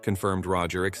 confirmed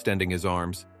Roger, extending his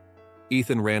arms.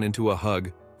 Ethan ran into a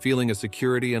hug, feeling a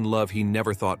security and love he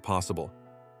never thought possible.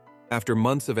 After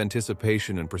months of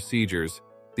anticipation and procedures,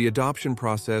 the adoption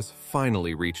process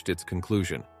finally reached its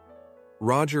conclusion.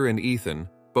 Roger and Ethan,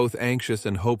 both anxious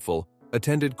and hopeful,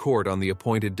 attended court on the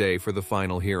appointed day for the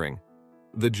final hearing.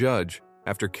 The judge,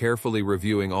 after carefully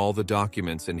reviewing all the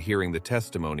documents and hearing the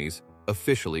testimonies,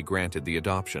 officially granted the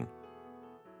adoption.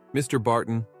 "Mr.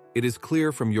 Barton, it is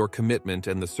clear from your commitment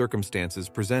and the circumstances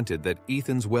presented that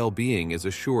Ethan's well-being is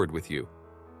assured with you.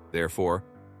 Therefore,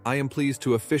 I am pleased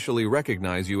to officially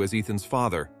recognize you as Ethan's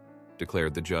father,"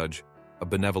 declared the judge, a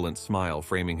benevolent smile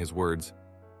framing his words.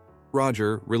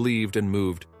 Roger, relieved and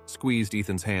moved, squeezed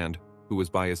Ethan's hand, who was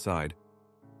by his side.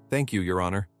 "Thank you, Your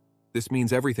Honor. This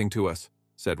means everything to us,"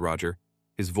 said Roger,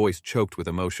 his voice choked with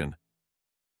emotion.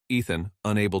 Ethan,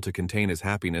 unable to contain his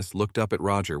happiness, looked up at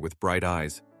Roger with bright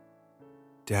eyes.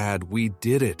 "Dad, we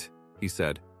did it," he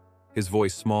said, his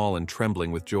voice small and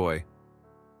trembling with joy.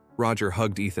 Roger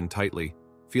hugged Ethan tightly,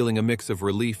 feeling a mix of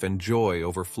relief and joy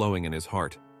overflowing in his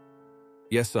heart.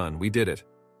 "Yes, son, we did it.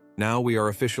 Now we are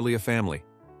officially a family,"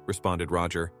 responded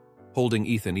Roger, holding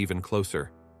Ethan even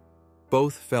closer.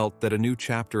 Both felt that a new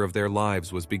chapter of their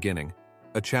lives was beginning,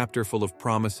 a chapter full of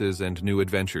promises and new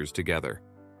adventures together.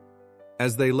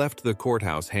 As they left the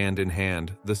courthouse hand in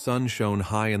hand, the sun shone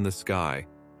high in the sky,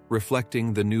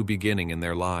 reflecting the new beginning in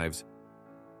their lives.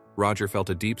 Roger felt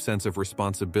a deep sense of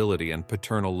responsibility and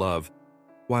paternal love,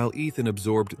 while Ethan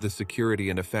absorbed the security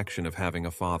and affection of having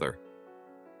a father.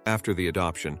 After the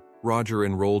adoption, Roger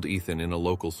enrolled Ethan in a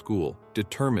local school,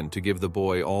 determined to give the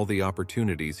boy all the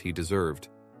opportunities he deserved.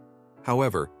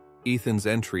 However, Ethan's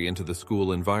entry into the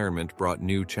school environment brought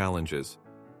new challenges.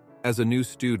 As a new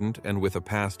student and with a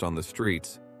past on the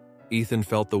streets, Ethan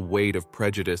felt the weight of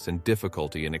prejudice and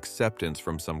difficulty in acceptance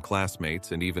from some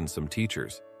classmates and even some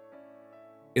teachers.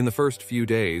 In the first few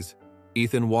days,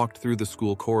 Ethan walked through the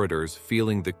school corridors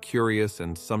feeling the curious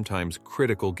and sometimes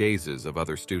critical gazes of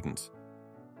other students.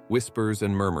 Whispers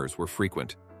and murmurs were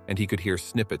frequent, and he could hear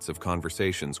snippets of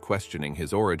conversations questioning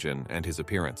his origin and his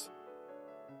appearance.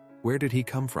 Where did he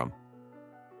come from?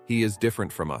 "He is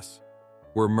different from us,"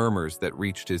 were murmurs that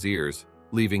reached his ears,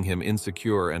 leaving him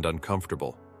insecure and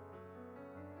uncomfortable.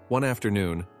 One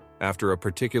afternoon, after a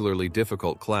particularly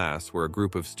difficult class where a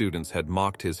group of students had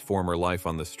mocked his former life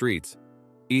on the streets,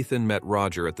 Ethan met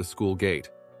Roger at the school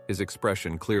gate, his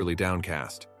expression clearly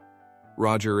downcast.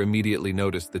 Roger immediately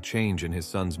noticed the change in his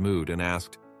son's mood and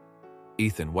asked,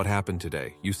 "Ethan, what happened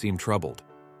today? You seem troubled."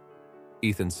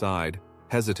 Ethan sighed,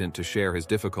 hesitant to share his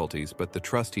difficulties, but the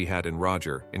trust he had in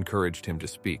Roger encouraged him to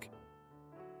speak.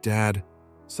 "Dad,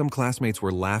 some classmates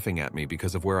were laughing at me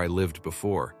because of where I lived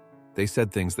before. They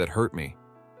said things that hurt me."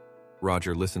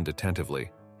 Roger listened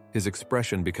attentively, his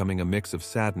expression becoming a mix of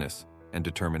sadness and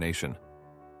determination.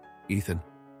 "Ethan,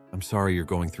 I'm sorry you're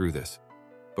going through this.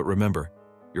 But remember,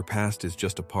 your past is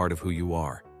just a part of who you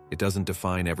are. It doesn't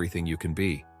define everything you can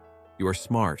be. You are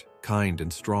smart, kind,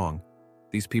 and strong.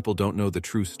 These people don't know the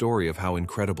true story of how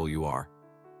incredible you are."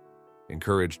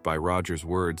 Encouraged by Roger's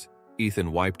words,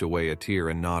 Ethan wiped away a tear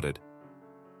and nodded.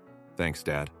 "Thanks,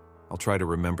 Dad. I'll try to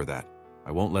remember that.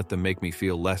 I won't let them make me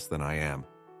feel less than I am."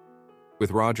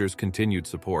 With Roger's continued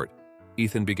support,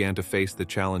 Ethan began to face the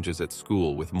challenges at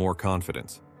school with more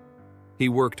confidence. He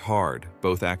worked hard,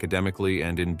 both academically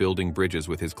and in building bridges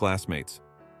with his classmates.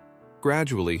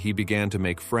 Gradually, he began to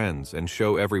make friends and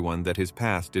show everyone that his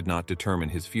past did not determine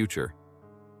his future.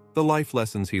 The life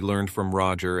lessons he learned from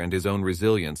Roger and his own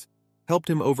resilience helped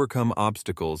him overcome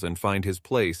obstacles and find his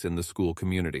place in the school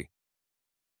community.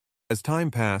 As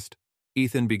time passed,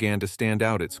 Ethan began to stand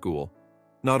out at school,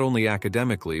 not only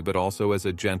academically but also as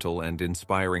a gentle and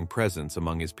inspiring presence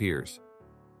among his peers.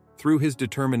 Through his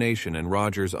determination and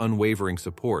Roger's unwavering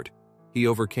support, he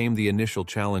overcame the initial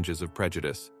challenges of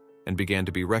prejudice and began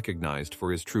to be recognized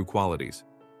for his true qualities.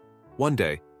 One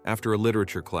day, after a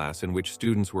literature class in which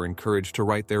students were encouraged to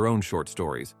write their own short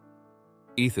stories,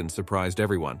 Ethan surprised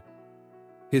everyone.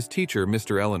 His teacher,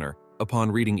 Mr. Eleanor,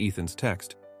 upon reading Ethan's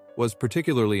text, was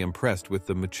particularly impressed with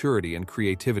the maturity and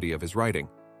creativity of his writing.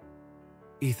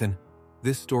 "Ethan,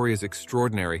 this story is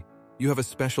extraordinary. You have a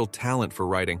special talent for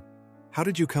writing. How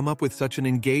did you come up with such an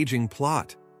engaging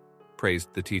plot?"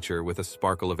 praised the teacher with a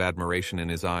sparkle of admiration in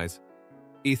his eyes.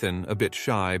 Ethan, a bit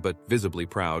shy but visibly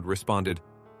proud, responded,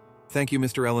 "Thank you,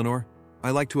 Mr. Eleanor.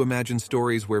 I like to imagine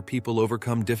stories where people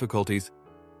overcome difficulties.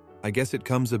 I guess it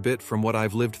comes a bit from what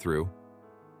I've lived through."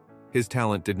 His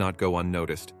talent did not go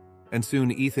unnoticed, and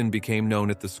soon Ethan became known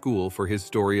at the school for his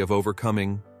story of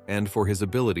overcoming and for his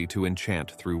ability to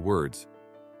enchant through words.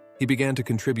 He began to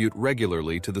contribute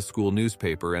regularly to the school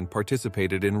newspaper and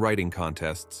participated in writing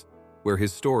contests, where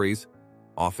his stories,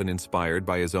 often inspired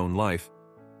by his own life,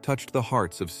 touched the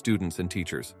hearts of students and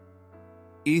teachers.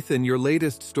 "Ethan, your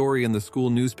latest story in the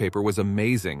school newspaper was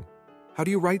amazing. How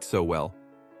do you write so well?"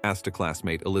 asked a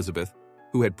classmate, Elizabeth,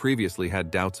 who had previously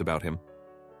had doubts about him.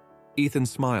 Ethan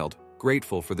smiled,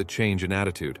 grateful for the change in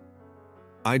attitude.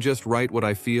 "I just write what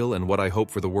I feel and what I hope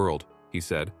for the world," he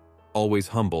said, always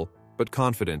humble but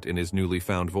confident in his newly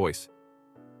found voice.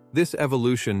 This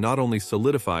evolution not only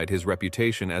solidified his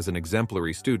reputation as an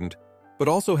exemplary student, but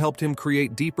also helped him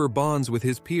create deeper bonds with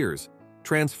his peers,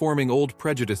 transforming old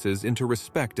prejudices into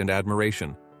respect and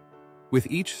admiration. With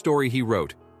each story he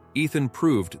wrote, Ethan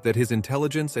proved that his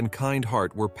intelligence and kind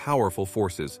heart were powerful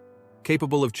forces,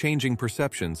 capable of changing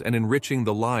perceptions and enriching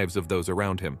the lives of those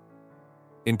around him.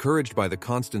 Encouraged by the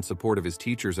constant support of his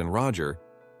teachers and Roger,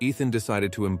 Ethan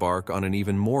decided to embark on an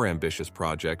even more ambitious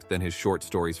project than his short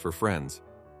stories for friends.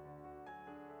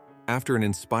 After an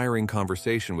inspiring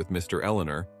conversation with Mr.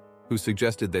 Eleanor, who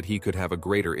suggested that he could have a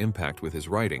greater impact with his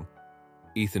writing,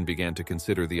 Ethan began to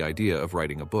consider the idea of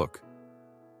writing a book.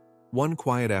 One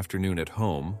quiet afternoon at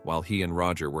home, while he and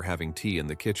Roger were having tea in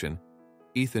the kitchen,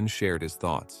 Ethan shared his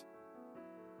thoughts.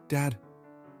 "Dad,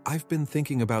 I've been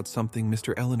thinking about something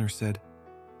Mr. Eleanor said.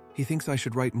 He thinks I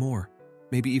should write more,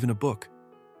 maybe even a book.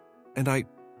 And I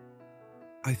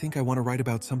think I want to write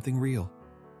about something real.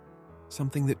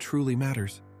 Something that truly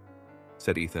matters,"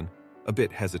 said Ethan, a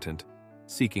bit hesitant,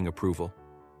 seeking approval.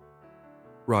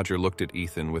 Roger looked at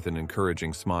Ethan with an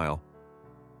encouraging smile.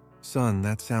 "Son,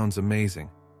 that sounds amazing.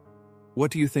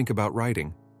 What do you think about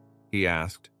writing?" he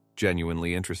asked,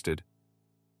 genuinely interested.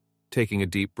 Taking a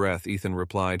deep breath, Ethan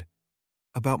replied,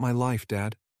 "About my life,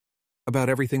 Dad. About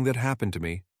everything that happened to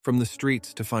me, from the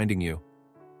streets to finding you.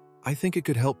 I think it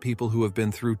could help people who have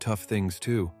been through tough things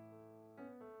too."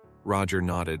 Roger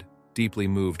nodded, deeply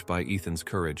moved by Ethan's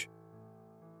courage.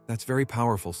 "That's very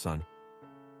powerful, son.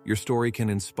 Your story can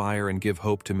inspire and give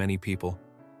hope to many people.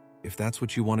 If that's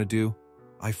what you want to do,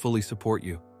 I fully support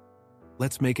you.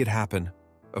 Let's make it happen,"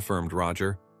 affirmed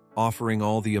Roger, offering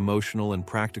all the emotional and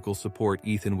practical support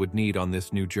Ethan would need on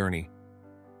this new journey.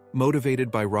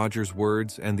 Motivated by Roger's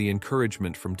words and the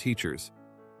encouragement from teachers,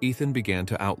 Ethan began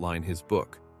to outline his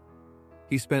book.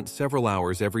 He spent several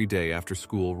hours every day after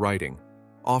school writing,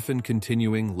 often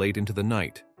continuing late into the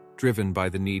night, driven by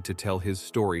the need to tell his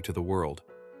story to the world.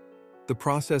 The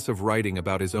process of writing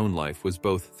about his own life was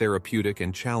both therapeutic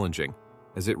and challenging,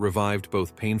 as it revived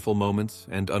both painful moments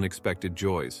and unexpected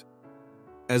joys.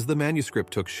 As the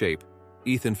manuscript took shape,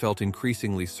 Ethan felt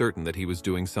increasingly certain that he was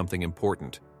doing something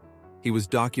important. He was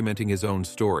documenting his own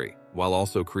story, while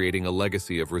also creating a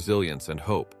legacy of resilience and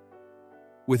hope.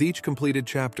 With each completed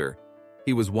chapter,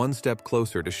 he was one step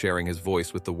closer to sharing his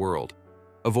voice with the world,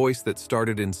 a voice that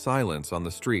started in silence on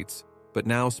the streets, but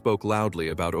now spoke loudly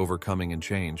about overcoming and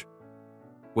change.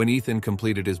 When Ethan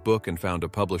completed his book and found a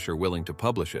publisher willing to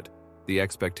publish it, the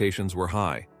expectations were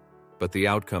high, but the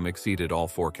outcome exceeded all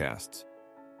forecasts.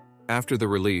 After the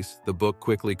release, the book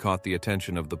quickly caught the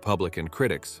attention of the public and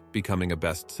critics, becoming a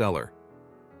bestseller.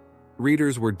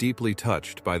 Readers were deeply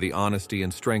touched by the honesty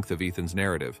and strength of Ethan's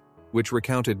narrative, which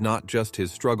recounted not just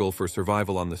his struggle for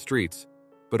survival on the streets,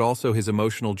 but also his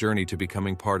emotional journey to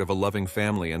becoming part of a loving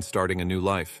family and starting a new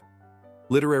life.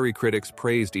 Literary critics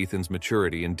praised Ethan's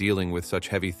maturity in dealing with such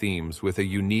heavy themes with a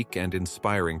unique and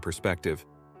inspiring perspective.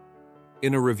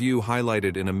 In a review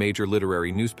highlighted in a major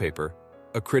literary newspaper,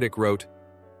 a critic wrote,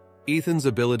 "Ethan's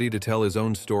ability to tell his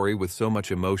own story with so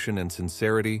much emotion and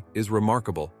sincerity is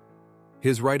remarkable.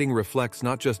 His writing reflects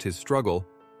not just his struggle,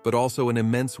 but also an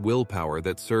immense willpower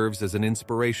that serves as an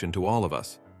inspiration to all of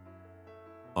us."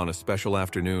 On a special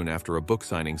afternoon after a book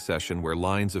signing session where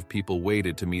lines of people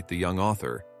waited to meet the young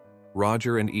author,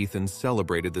 Roger and Ethan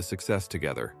celebrated the success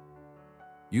together.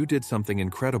 "You did something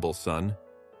incredible, son.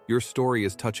 Your story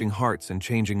is touching hearts and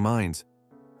changing minds.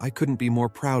 I couldn't be more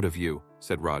proud of you,"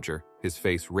 said Roger, his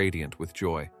face radiant with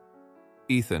joy.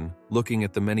 Ethan, looking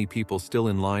at the many people still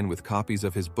in line with copies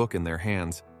of his book in their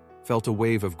hands, felt a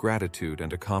wave of gratitude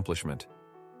and accomplishment.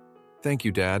 "Thank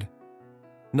you, Dad.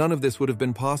 None of this would have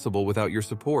been possible without your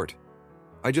support.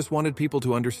 I just wanted people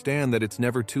to understand that it's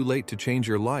never too late to change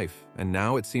your life, and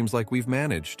now it seems like we've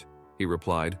managed," he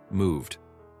replied, moved.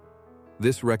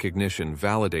 This recognition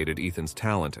validated Ethan's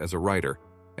talent as a writer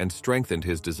and strengthened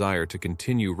his desire to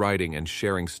continue writing and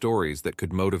sharing stories that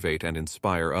could motivate and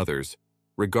inspire others,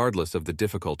 regardless of the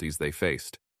difficulties they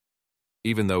faced.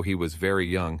 Even though he was very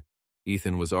young,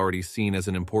 Ethan was already seen as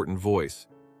an important voice,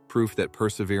 proof that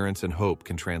perseverance and hope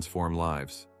can transform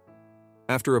lives.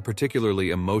 After a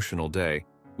particularly emotional day,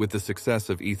 with the success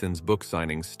of Ethan's book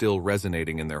signings still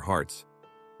resonating in their hearts,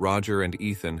 Roger and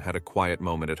Ethan had a quiet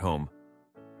moment at home.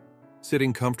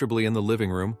 Sitting comfortably in the living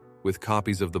room, with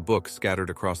copies of the book scattered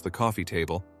across the coffee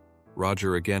table,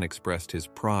 Roger again expressed his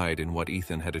pride in what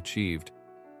Ethan had achieved.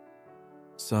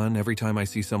 "Son, every time I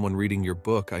see someone reading your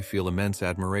book, I feel immense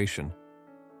admiration.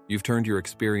 You've turned your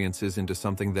experiences into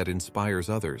something that inspires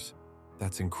others.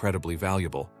 That's incredibly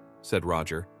valuable," said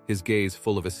Roger, his gaze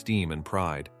full of esteem and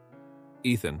pride.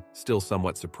 Ethan, still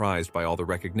somewhat surprised by all the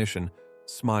recognition,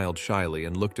 smiled shyly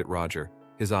and looked at Roger,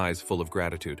 his eyes full of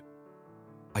gratitude.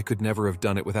 "I could never have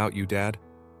done it without you, Dad.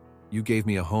 You gave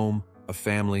me a home, a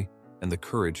family, and the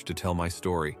courage to tell my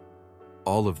story.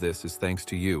 All of this is thanks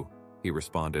to you," he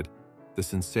responded, the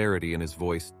sincerity in his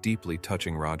voice deeply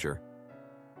touching Roger.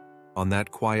 On that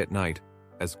quiet night,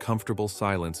 as comfortable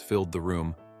silence filled the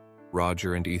room,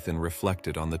 Roger and Ethan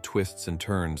reflected on the twists and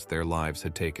turns their lives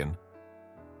had taken.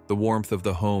 The warmth of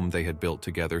the home they had built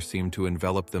together seemed to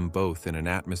envelop them both in an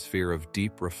atmosphere of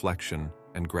deep reflection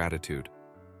and gratitude.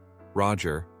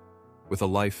 Roger, with a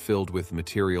life filled with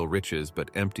material riches but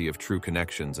empty of true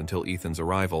connections until Ethan's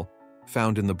arrival,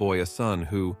 found in the boy a son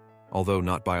who, although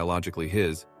not biologically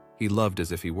his, he loved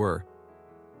as if he were.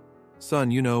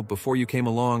 "Son, you know, before you came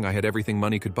along, I had everything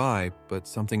money could buy, but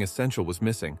something essential was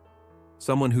missing.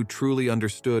 Someone who truly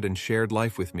understood and shared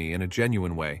life with me in a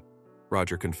genuine way,"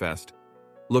 Roger confessed,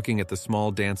 looking at the small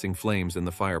dancing flames in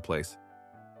the fireplace.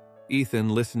 Ethan,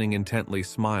 listening intently,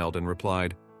 smiled and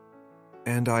replied,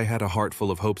 "And I had a heart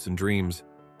full of hopes and dreams,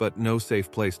 but no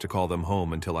safe place to call them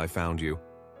home until I found you.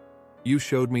 You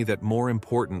showed me that more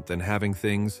important than having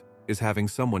things is having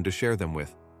someone to share them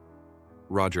with."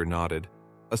 Roger nodded,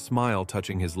 a smile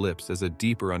touching his lips as a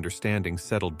deeper understanding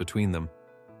settled between them.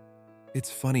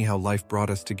 "It's funny how life brought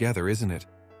us together, isn't it?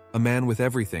 A man with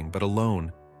everything but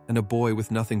alone, and a boy with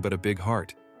nothing but a big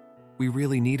heart. We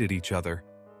really needed each other."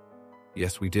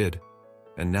 "Yes, we did.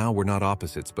 And now we're not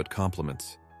opposites but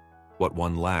complements. What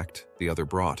one lacked, the other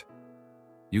brought.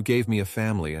 You gave me a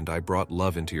family and I brought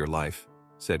love into your life,"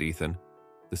 said Ethan,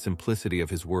 the simplicity of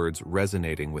his words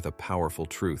resonating with a powerful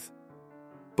truth.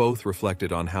 Both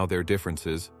reflected on how their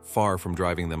differences, far from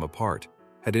driving them apart,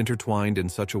 had intertwined in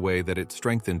such a way that it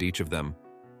strengthened each of them.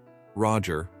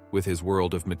 Roger, with his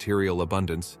world of material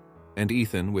abundance, and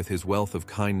Ethan, with his wealth of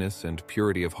kindness and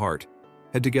purity of heart,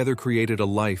 had together created a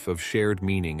life of shared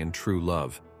meaning and true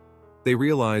love. They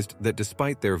realized that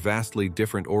despite their vastly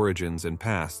different origins and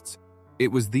pasts,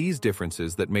 it was these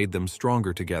differences that made them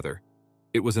stronger together.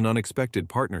 It was an unexpected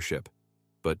partnership,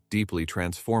 but deeply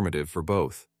transformative for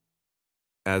both.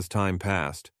 As time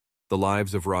passed, the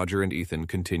lives of Roger and Ethan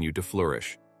continued to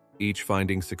flourish, each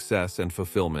finding success and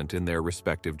fulfillment in their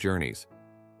respective journeys.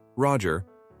 Roger,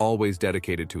 always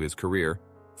dedicated to his career,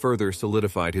 further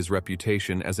solidified his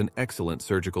reputation as an excellent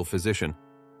surgical physician,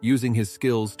 using his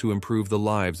skills to improve the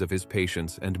lives of his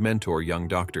patients and mentor young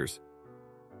doctors.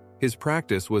 His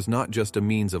practice was not just a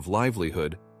means of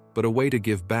livelihood, but a way to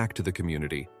give back to the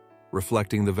community,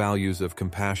 reflecting the values of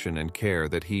compassion and care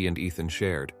that he and Ethan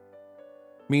shared.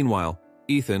 Meanwhile,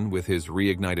 Ethan, with his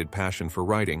reignited passion for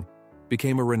writing,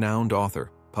 became a renowned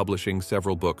author, publishing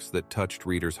several books that touched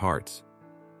readers' hearts.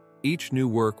 Each new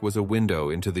work was a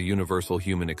window into the universal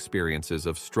human experiences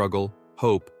of struggle,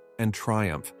 hope, and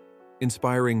triumph,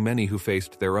 inspiring many who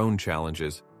faced their own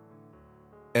challenges.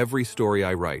 "Every story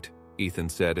I write," Ethan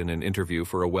said in an interview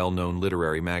for a well-known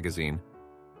literary magazine,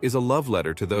 "is a love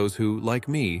letter to those who, like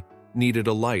me, needed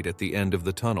a light at the end of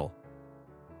the tunnel.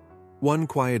 One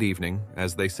quiet evening,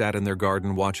 as they sat in their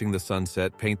garden watching the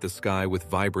sunset paint the sky with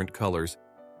vibrant colors,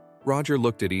 Roger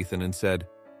looked at Ethan and said,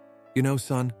 "You know,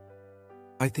 son,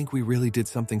 I think we really did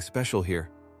something special here."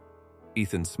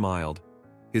 Ethan smiled,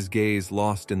 his gaze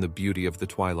lost in the beauty of the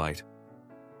twilight.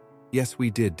 "Yes, we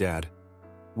did, Dad.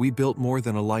 We built more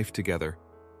than a life together.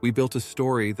 We built a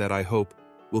story that I hope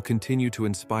will continue to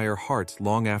inspire hearts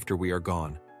long after we are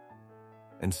gone."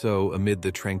 And so, amid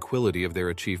the tranquility of their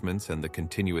achievements and the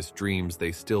continuous dreams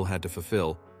they still had to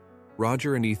fulfill,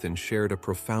 Roger and Ethan shared a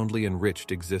profoundly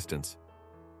enriched existence.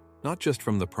 Not just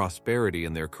from the prosperity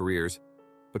in their careers,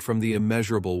 but from the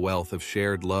immeasurable wealth of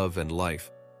shared love and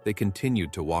life, they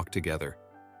continued to walk together,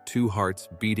 two hearts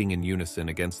beating in unison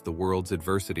against the world's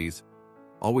adversities,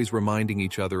 always reminding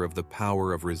each other of the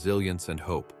power of resilience and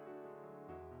hope.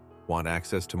 Want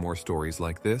access to more stories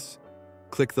like this?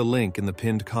 Click the link in the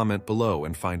pinned comment below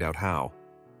and find out how.